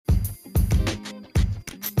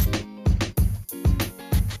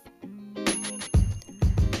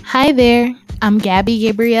Hi there, I'm Gabby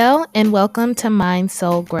Gabrielle, and welcome to Mind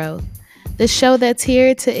Soul Growth, the show that's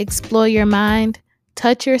here to explore your mind,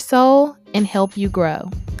 touch your soul, and help you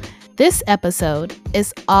grow. This episode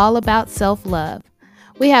is all about self love.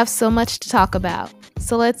 We have so much to talk about,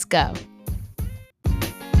 so let's go.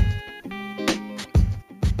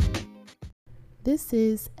 This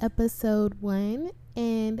is episode 1,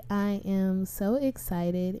 and I am so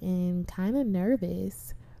excited and kind of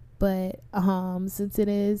nervous. But since it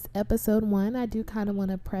is episode 1, I do kind of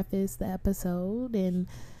want to preface the episode and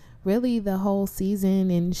really the whole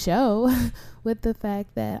season and show with the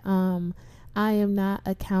fact that I am not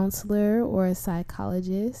a counselor or a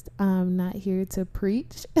psychologist. I'm not here to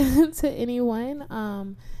preach to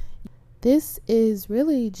anyone. This is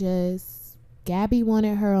really just Gabby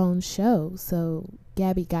wanted her own show, so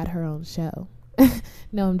Gabby got her own show.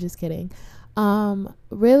 No, I'm just kidding.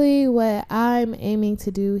 Really what I'm aiming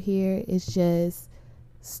to do here is just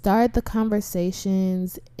start the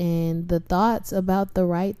conversations and the thoughts about the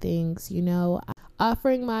right things,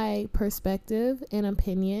 offering my perspective and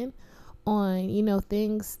opinion on,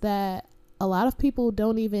 things that a lot of people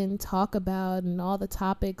don't even talk about, and all the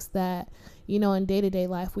topics that, in day-to-day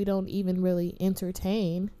life we don't even really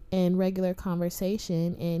entertain in regular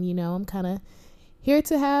conversation. And, I'm kind of here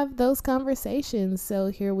to have those conversations. So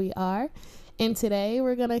here we are. And today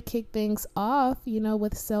we're going to kick things off,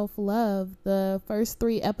 with self-love. The first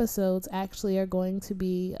 3 episodes actually are going to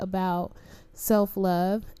be about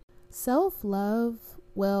self-love. Self-love,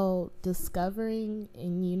 discovering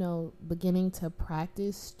and, beginning to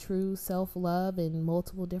practice true self-love in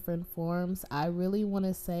multiple different forms, I really want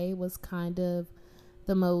to say was kind of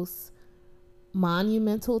the most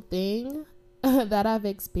monumental thing that I've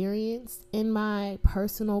experienced in my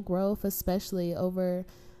personal growth, especially over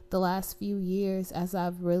the last few years, as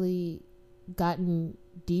I've really gotten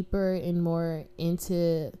deeper and more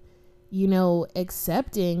into,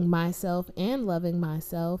 accepting myself and loving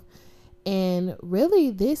myself. And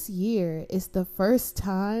really this year is the first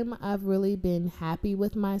time I've really been happy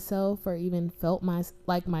with myself, or even felt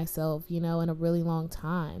like myself, in a really long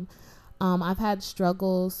time. I've had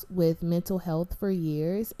struggles with mental health for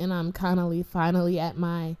years, and I'm finally at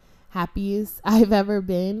my happiest I've ever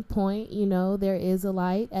been point. There is a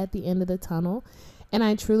light at the end of the tunnel. And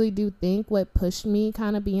I truly do think what pushed me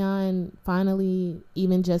kind of beyond finally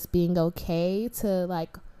even just being okay to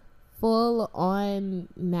like full on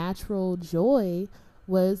natural joy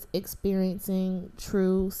was experiencing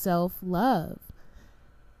true self-love.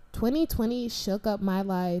 2020 shook up my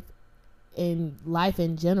life in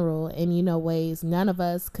general, in ways none of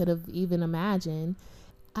us could have even imagined.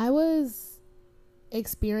 I was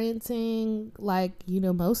experiencing, like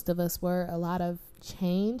most of us were, a lot of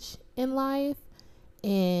change in life,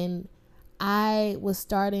 and I was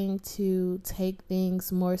starting to take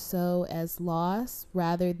things more so as loss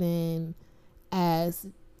rather than as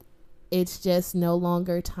it's just no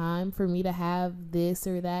longer time for me to have this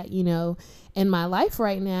or that in my life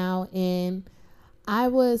right now. And I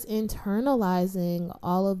was internalizing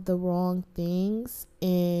all of the wrong things,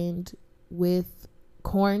 and with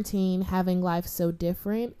quarantine having life so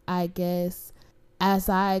different, I guess as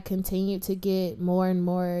I continue to get more and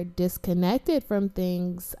more disconnected from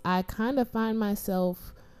things, I kind of find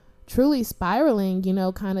myself truly spiraling,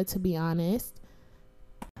 kind of, to be honest.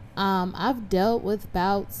 I've dealt with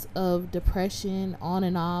bouts of depression on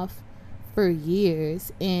and off for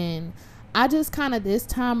years, and I just kind of this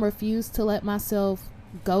time refused to let myself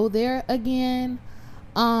go there again.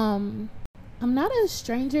 I'm not a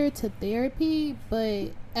stranger to therapy,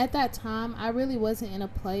 but at that time, I really wasn't in a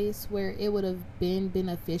place where it would have been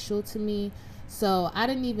beneficial to me. So I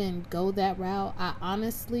didn't even go that route. I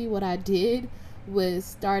honestly, what I did was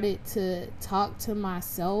started to talk to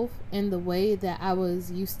myself in the way that I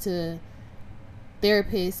was used to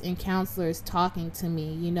therapists and counselors talking to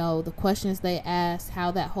me. The questions they asked,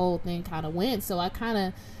 how that whole thing kind of went. So I kind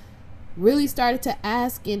of really started to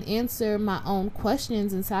ask and answer my own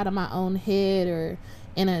questions inside of my own head, or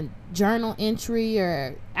in a journal entry,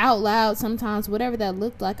 or out loud sometimes, whatever that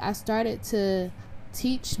looked like. I started to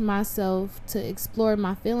teach myself to explore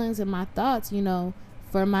my feelings and my thoughts,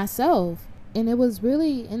 for myself. And it was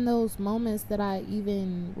really in those moments that I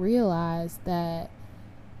even realized that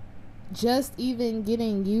just even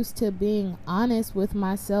getting used to being honest with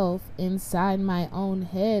myself inside my own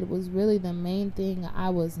head was really the main thing I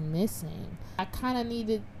was missing. I kind of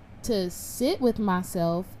needed to sit with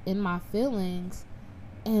myself in my feelings,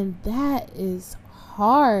 and that is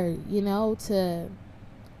hard, to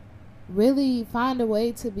really find a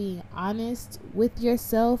way to be honest with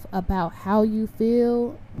yourself about how you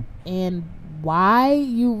feel and why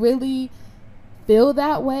you really feel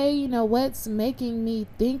that way? What's making me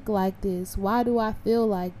think like this? Why do I feel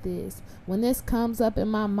like this? When this comes up in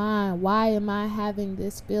my mind, why am I having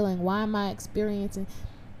this feeling? Why am I experiencing?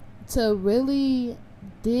 To really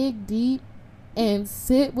dig deep and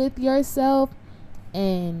sit with yourself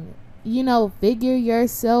and, figure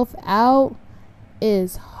yourself out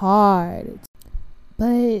is hard.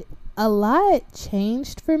 But a lot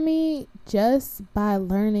changed for me just by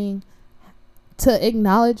learning to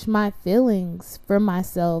acknowledge my feelings for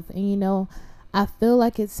myself. And I feel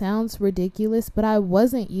like it sounds ridiculous, but I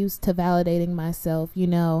wasn't used to validating myself.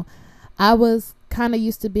 I was kind of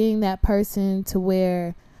used to being that person to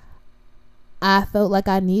where I felt like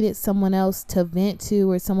I needed someone else to vent to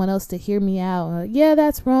or someone else to hear me out. Yeah,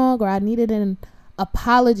 that's wrong. Or I needed an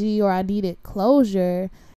apology or I needed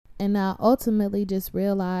closure. And I ultimately just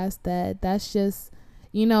realized that that's just,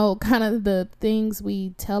 kind of the things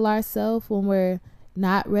we tell ourselves when we're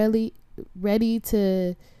not really ready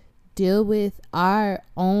to deal with our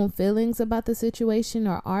own feelings about the situation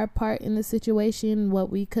or our part in the situation,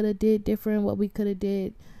 what we could have did different, what we could have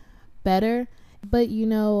did better. But,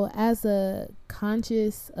 as a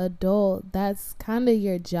conscious adult, that's kind of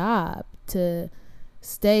your job to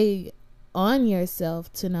stay on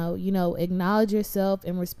yourself, to know, acknowledge yourself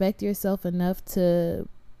and respect yourself enough to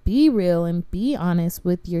be real and be honest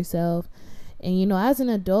with yourself. And, as an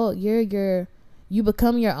adult, you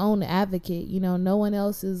become your own advocate. No one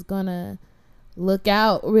else is gonna look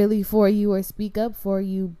out really for you or speak up for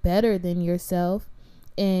you better than yourself.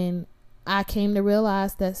 And I came to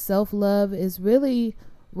realize that self-love is really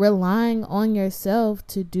relying on yourself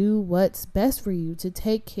to do what's best for you, to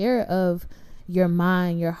take care of your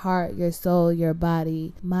mind, your heart, your soul, your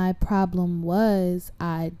body. My problem was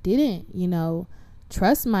I didn't,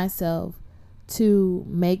 trust myself to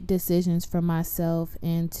make decisions for myself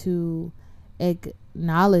and to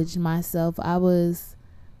acknowledge myself. I was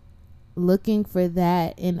looking for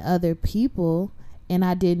that in other people, and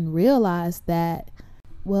I didn't realize that.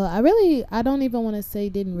 Well, I don't even want to say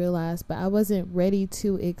didn't realize, but I wasn't ready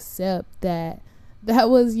to accept that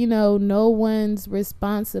was, no one's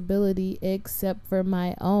responsibility except for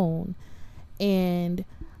my own. And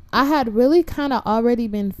I had really kind of already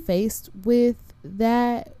been faced with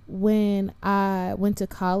that when I went to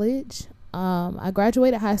college. I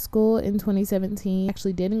graduated high school in 2017.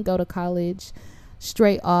 Actually didn't go to college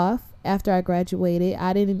straight off. After I graduated,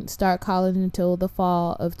 I didn't start college until the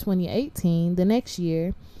fall of 2018, the next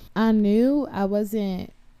year. I knew I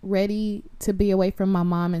wasn't ready to be away from my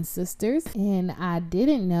mom and sisters, and I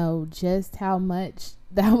didn't know just how much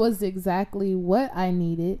that was exactly what I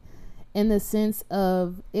needed, in the sense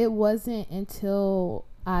of it wasn't until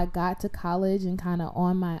I got to college and kind of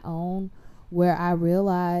on my own where I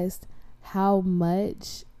realized how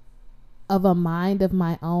much of a mind of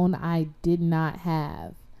my own I did not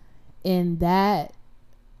have. And that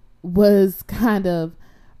was kind of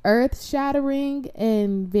earth-shattering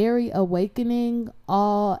and very awakening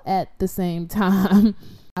all at the same time.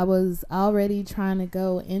 I was already trying to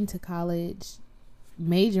go into college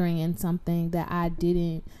majoring in something that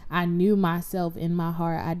I knew myself in my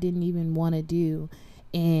heart I didn't even want to do.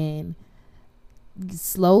 And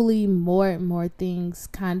slowly more and more things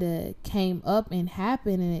kind of came up and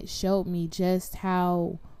happened, and it showed me just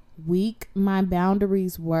how weak my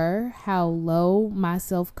boundaries were, how low my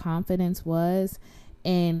self-confidence was,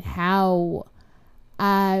 and how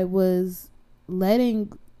I was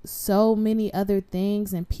letting so many other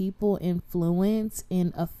things and people influence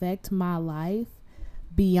and affect my life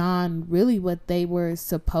beyond really what they were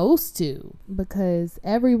supposed to. Because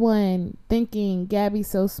everyone thinking Gabby's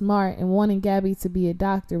so smart and wanting Gabby to be a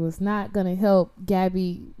doctor was not going to help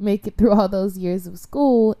Gabby make it through all those years of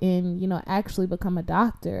school and, actually become a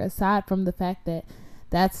doctor. Aside from the fact that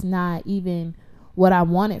that's not even what I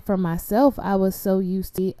wanted for myself, I was so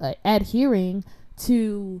used to adhering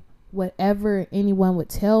to whatever anyone would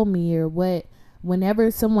tell me, or whenever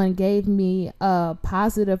someone gave me a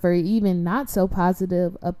positive or even not so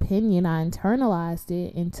positive opinion, I internalized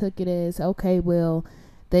it and took it as, okay, well,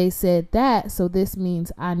 they said that, so this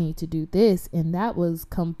means I need to do this. And that was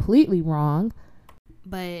completely wrong.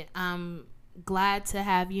 But I'm glad to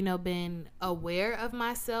have, been aware of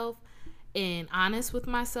myself and honest with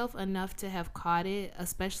myself enough to have caught it,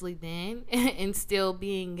 especially then, and still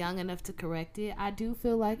being young enough to correct it. I do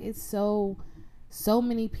feel like it's so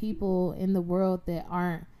many people in the world that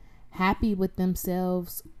aren't happy with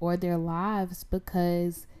themselves or their lives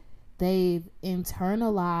because they've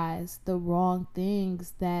internalized the wrong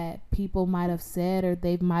things that people might have said, or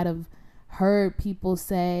they might have heard people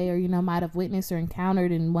say, or might have witnessed or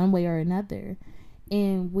encountered in one way or another.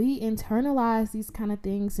 And we internalize these kind of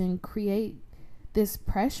things and create this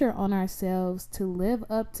pressure on ourselves to live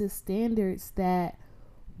up to standards that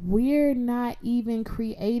we're not even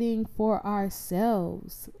creating for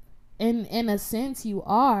ourselves. In a sense, you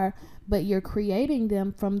are, but you're creating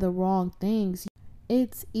them from the wrong things.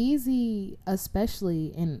 It's easy, especially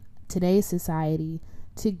in today's society,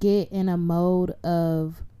 to get in a mode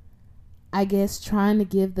of, I guess, trying to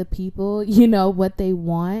give the people, what they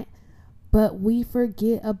want, but we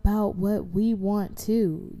forget about what we want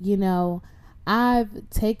too. I've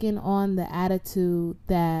taken on the attitude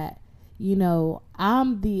that,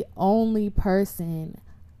 I'm the only person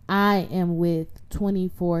I am with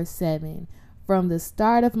 24/7. From the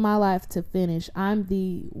start of my life to finish, I'm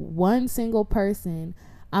the one single person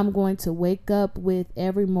I'm going to wake up with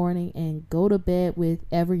every morning and go to bed with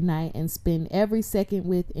every night and spend every second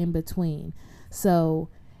with in between. So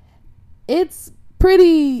it's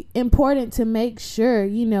pretty important to make sure,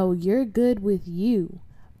 you're good with you,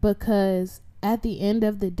 because at the end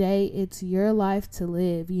of the day, it's your life to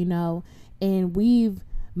live, and we've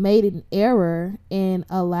made an error in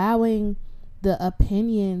allowing the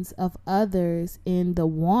opinions of others and the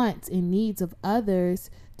wants and needs of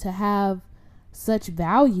others to have such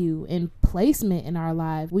value and placement in our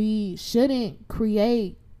lives. We shouldn't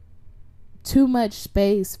create too much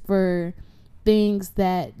space for things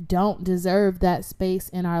that don't deserve that space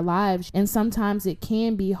in our lives. And sometimes it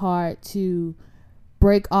can be hard to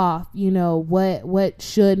break off, what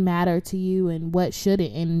should matter to you and what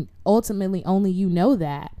shouldn't. And ultimately, only you know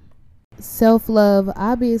that. Self-love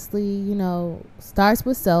obviously, starts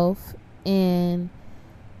with self, and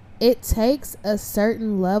it takes a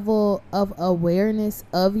certain level of awareness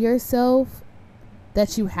of yourself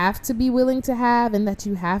that you have to be willing to have and that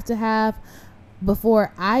you have to have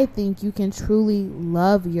before I think you can truly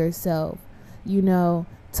love yourself.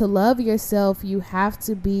 To love yourself, you have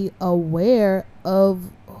to be aware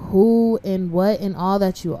of who and what and all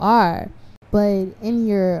that you are, but in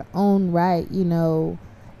your own right,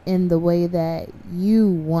 in the way that you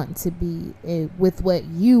want to be, with what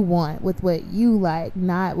you want, with what you like,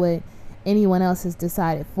 not what anyone else has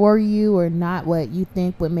decided for you, or not what you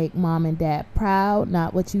think would make mom and dad proud,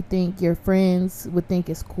 not what you think your friends would think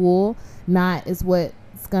is cool, not is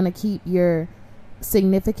what's gonna keep your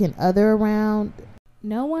significant other around.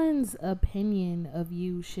 No one's opinion of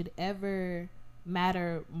you should ever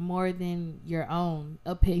matter more than your own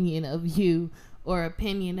opinion of you or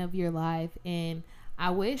opinion of your life. And I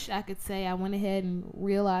wish I could say I went ahead and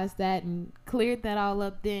realized that and cleared that all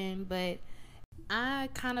up then, but I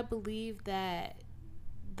kind of believe that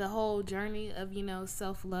the whole journey of,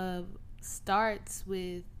 self-love starts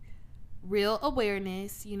with real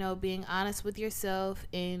awareness, being honest with yourself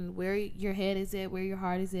and where your head is at, where your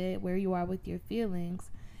heart is at, where you are with your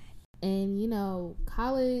feelings. And,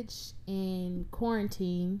 college and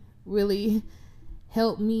quarantine really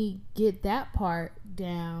helped me get that part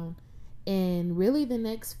down. And really the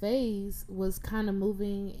next phase was kind of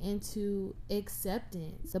moving into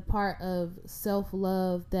acceptance, the part of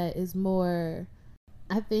self-love that is more,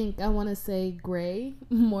 I think I want to say gray,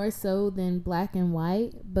 more so than black and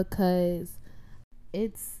white, because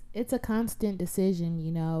it's a constant decision.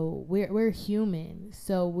 We're human,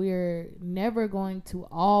 so we're never going to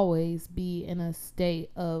always be in a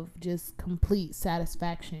state of just complete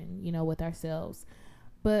satisfaction, with ourselves,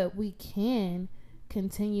 but we can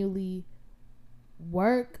continually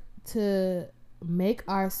work to make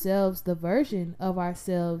ourselves the version of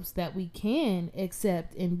ourselves that we can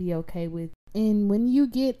accept and be okay with. And when you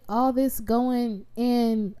get all this going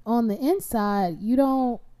in on the inside, you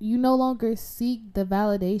no longer seek the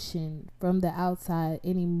validation from the outside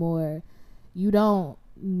anymore. You don't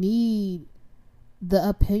need the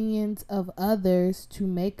opinions of others to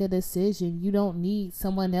make a decision. You don't need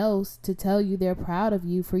someone else to tell you they're proud of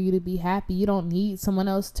you for you to be happy. You don't need someone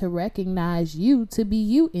else to recognize you to be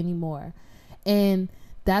you anymore. And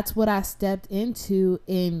that's what I stepped into,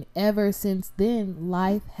 and ever since then,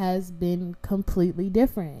 life has been completely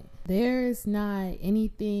different. There's not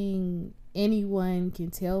anything anyone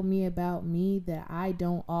can tell me about me that I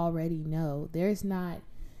don't already know. There's not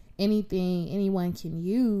anything anyone can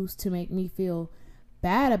use to make me feel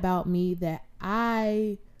bad about me that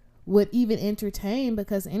I would even entertain,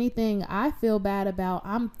 because anything I feel bad about,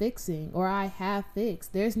 I'm fixing or I have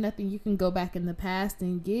fixed. There's nothing you can go back in the past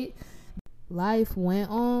and get. Life went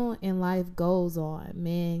on and life goes on,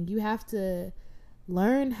 man. You have to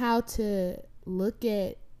learn how to look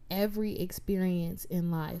at every experience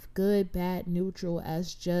in life, good, bad, neutral,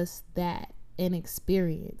 as just that, an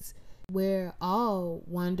experience. We're all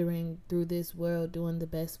wandering through this world doing the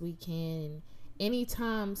best we can.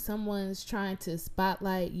 Anytime someone's trying to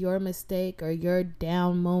spotlight your mistake or your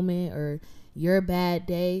down moment or your bad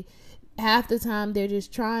day. Half the time they're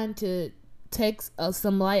just trying to take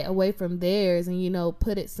some light away from theirs and,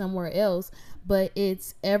 put it somewhere else. But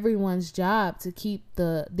it's everyone's job to keep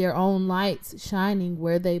their own lights shining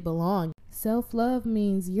where they belong. Self-love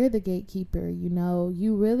means you're the gatekeeper.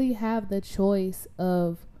 You really have the choice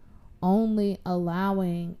of only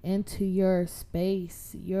allowing into your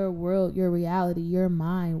space, your world, your reality, your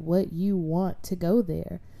mind, what you want to go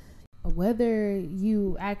there. Whether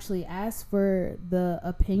you actually ask for the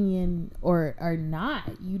opinion or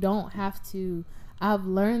not, you don't have to. I've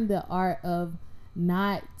learned the art of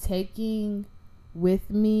not taking with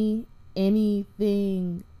me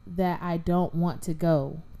anything that I don't want to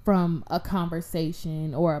go from a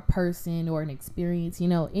conversation or a person or an experience,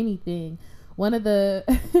 anything. One of the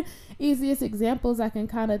easiest examples I can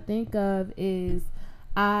kind of think of is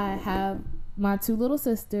I have my 2 little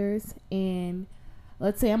sisters, and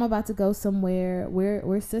let's say I'm about to go somewhere.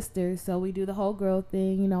 We're sisters, so we do the whole girl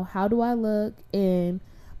thing. How do I look? And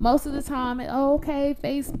most of the time, okay,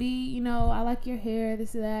 face B, I like your hair,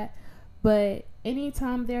 this and that. But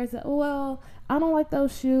anytime there's I don't like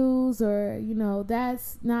those shoes, or,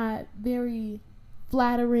 that's not very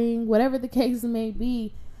flattering, whatever the case may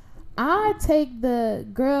be, I take the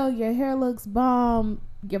girl, your hair looks bomb,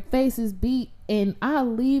 your face is beat, and I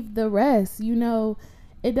leave the rest.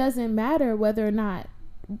 It doesn't matter whether or not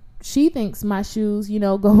she thinks my shoes,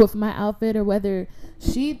 go with my outfit, or whether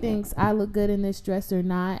she thinks I look good in this dress or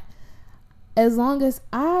not. As long as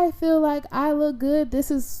I feel like I look good,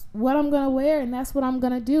 this is what I'm going to wear, and that's what I'm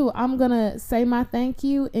going to do. I'm going to say my thank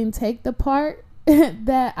you and take the part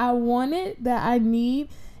that I wanted, that I need,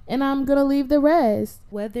 and I'm going to leave the rest.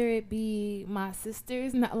 Whether it be my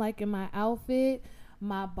sisters not liking my outfit,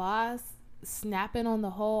 my boss snapping on the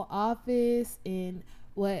whole office, and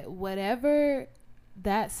whatever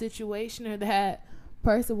that situation or that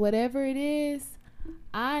person, whatever it is,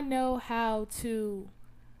 I know how to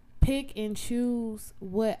pick and choose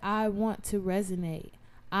what I want to resonate.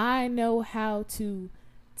 I know how to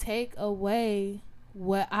take away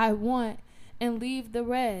what I want and leave the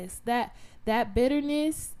rest. That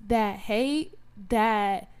bitterness, that hate,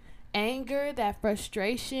 that anger, that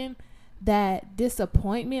frustration, that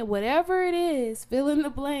disappointment, whatever it is, fill in the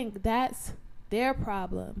blank, that's their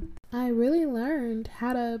problem. I really learned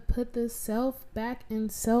how to put the self back in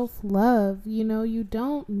self-love. You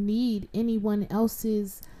don't need anyone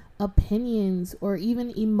else's opinions or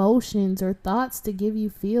even emotions or thoughts to give you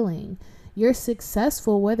feeling. You're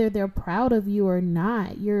successful whether they're proud of you or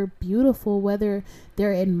not. You're beautiful whether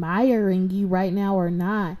they're admiring you right now or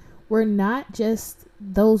not. We're not just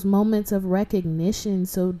those moments of recognition,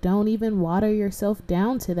 so don't even water yourself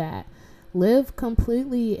down to that. Live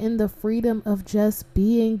completely in the freedom of just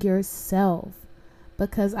being yourself,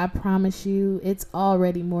 because I promise you, it's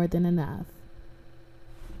already more than enough.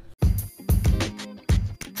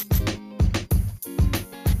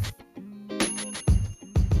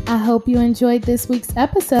 I hope you enjoyed this week's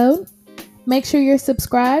episode. Make sure you're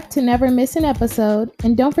subscribed to never miss an episode,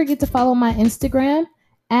 and don't forget to follow my Instagram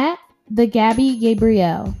at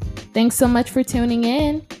 @TheGabbyGabrielle. Thanks so much for tuning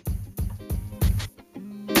in.